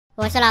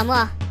我是老莫。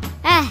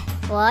哎，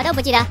我都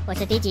不记得我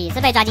是第几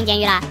次被抓进监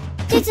狱了。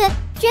这次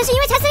居然是因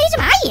为踩死了一只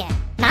蚂蚁，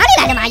哪里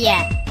来的蚂蚁？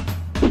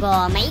不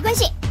过没关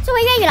系，作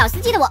为越狱老司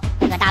机的我，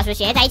会和大叔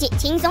学在一起，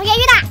轻松越狱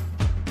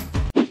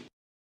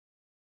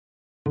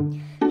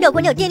的。要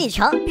关掉电力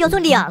墙，必要送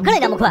2个能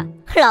量模块。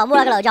老莫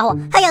那个老家伙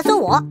还敢说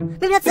我，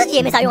明明他自己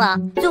也没啥用啊，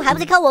最后还不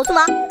是靠我出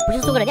吗？不就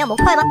是送个能量模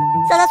块吗？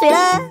洒水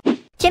了，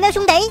前面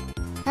兄弟。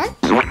哎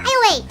呦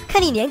喂！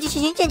看你年纪轻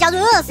轻，竟然加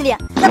入20年，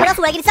那本大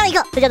叔来给你上一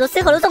课，这叫做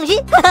生活的重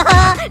击。哈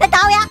哈，来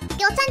打我呀！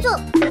给我站住！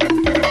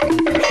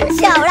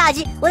小垃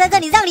圾，我在这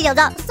里让你2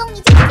招，送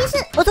你进地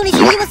室，我送你去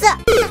医务室。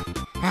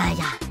哎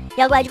呀，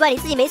要怪就怪你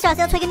自己没事身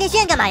上吹根电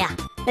线干嘛呀？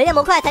能量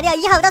模块材料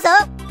1号到手。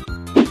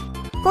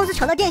光是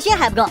抢到电线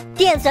还不够，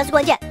电池才是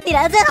关键，你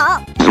来的真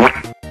好。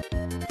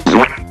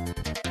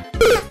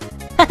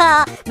哈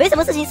哈，没什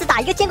么事情是打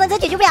1个监管者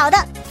解决不了的。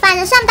犯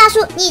人上大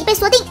叔，你已被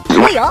锁定。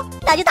我有，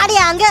那就打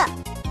2个。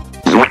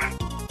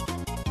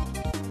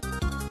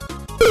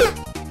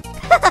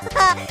哈哈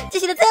哈，进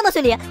行的这么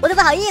顺利，我都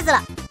不好意思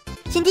了。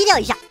先低调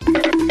一下。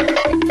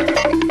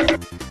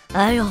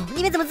哎呦，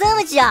你们怎么这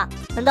么急啊？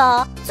难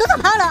道说错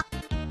炮了？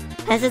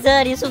还是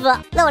这里舒服？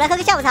让我来喝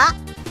个下午茶。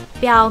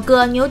表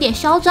哥，你有点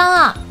嚣张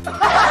啊！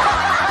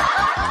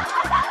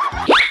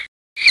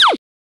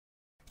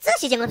这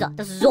些监管者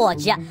都是弱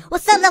鸡，我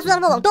上不大叔让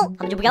他们往东，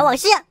他们就不敢往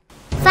西。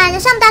犯人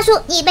上大叔，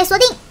你已被锁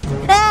定。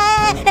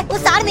哎，我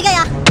啥都没干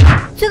呀，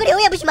吹个牛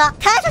也不行吗？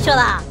太小气了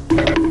吧！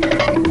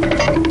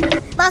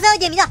马上要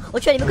点名了，我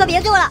劝你们快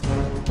别做了，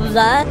不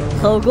然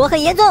后果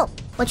很严重。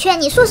我劝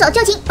你束手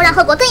就擒，不然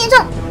后果更严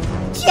重。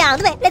讲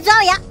的呗，来抓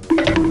我呀！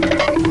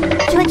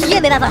就算急也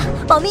没办法了，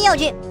保命要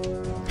紧。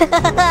哈哈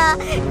哈哈，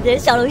人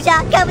小龙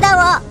虾看不到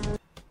我。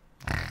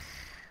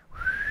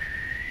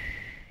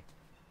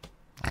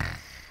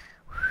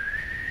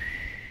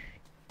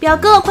表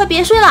哥，快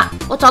别睡了，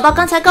我找到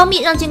刚才告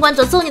密让监管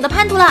者揍你的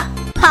叛徒了。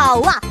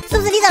好啊，是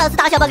不是你找老师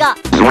打小报告？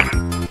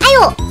哎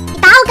呦，你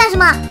打我干什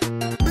么？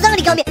让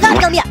你告密，让你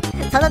告密，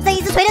尝尝这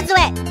一次锤的滋味。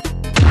哎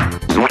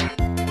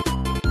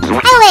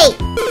呦喂，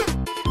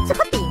这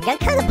块饼干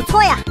看着不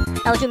错呀，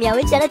那我就勉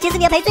为其难的接受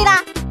你的赔罪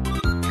吧。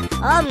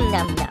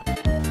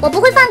我不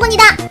会放过你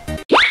的。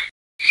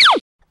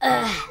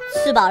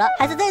吃饱了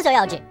还是认手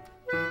要紧。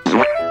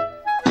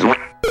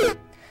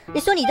你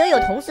说你都有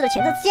同事的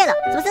前车之鉴了，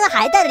怎么身上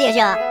还带着电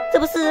线啊？这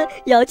不是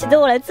邀请着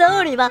我来揍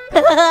你吗？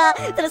哈哈哈，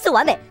真的是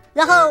完美。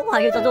然后我还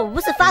可以装作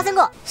无事发生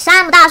过。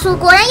山姆大叔，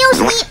果然又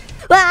是你！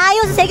哇，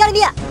又是谁告的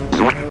密？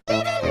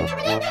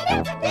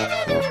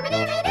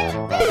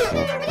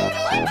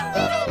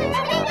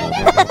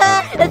哈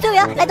哈，终于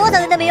啊，来多少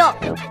人都没有。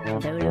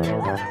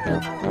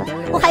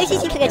我还有心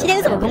情看看今天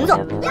有什么工作。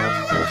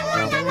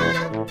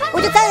我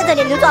就站在这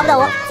里，你都抓不到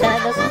我，真的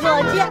是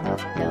弱鸡。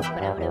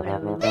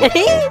嘿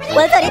嘿，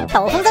我在这里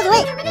靠风骚走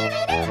位。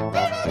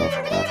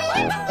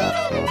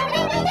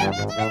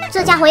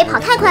这家伙也跑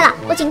太快了，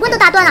我警棍都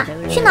打断了，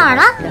去哪儿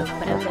了？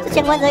这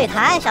监管者也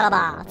太傻了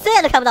吧，这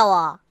样都看不到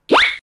我。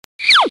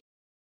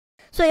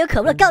虽然有可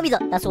恶的告密者，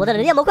但是我的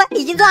能量模块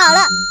已经做好了。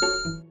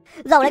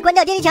让我来关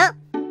掉电力墙，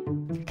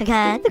看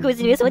看这柜子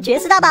里面有什么绝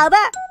世大宝贝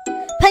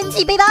——喷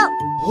气背包。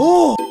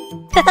哦，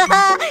哈哈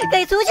哈，可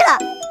以出去了。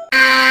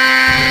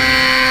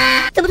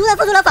怎么突然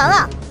复出了防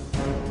啊？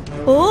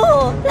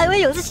哦，那位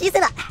勇士牺牲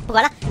了。不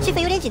管了，气氛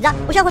有点紧张，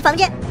我需要回房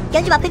间，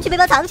赶紧把喷气背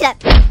包藏起来。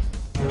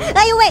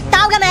哎呦喂，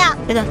打我干嘛呀？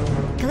等等，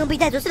刚刚被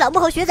带走是老木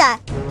和学仔，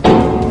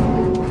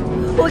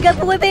我该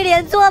不会被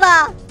连坐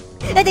吧？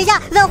哎，等一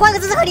下，让我换个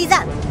姿势和你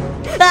战。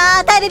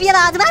啊，太卑鄙了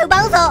吧？怎么还有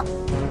帮手？啊，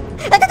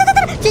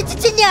等，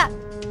轻点，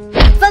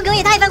放狗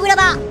也太犯规了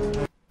吧！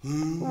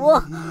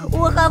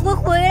我还会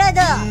回来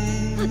的。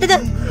等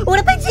等，我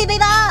的喷气背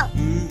包。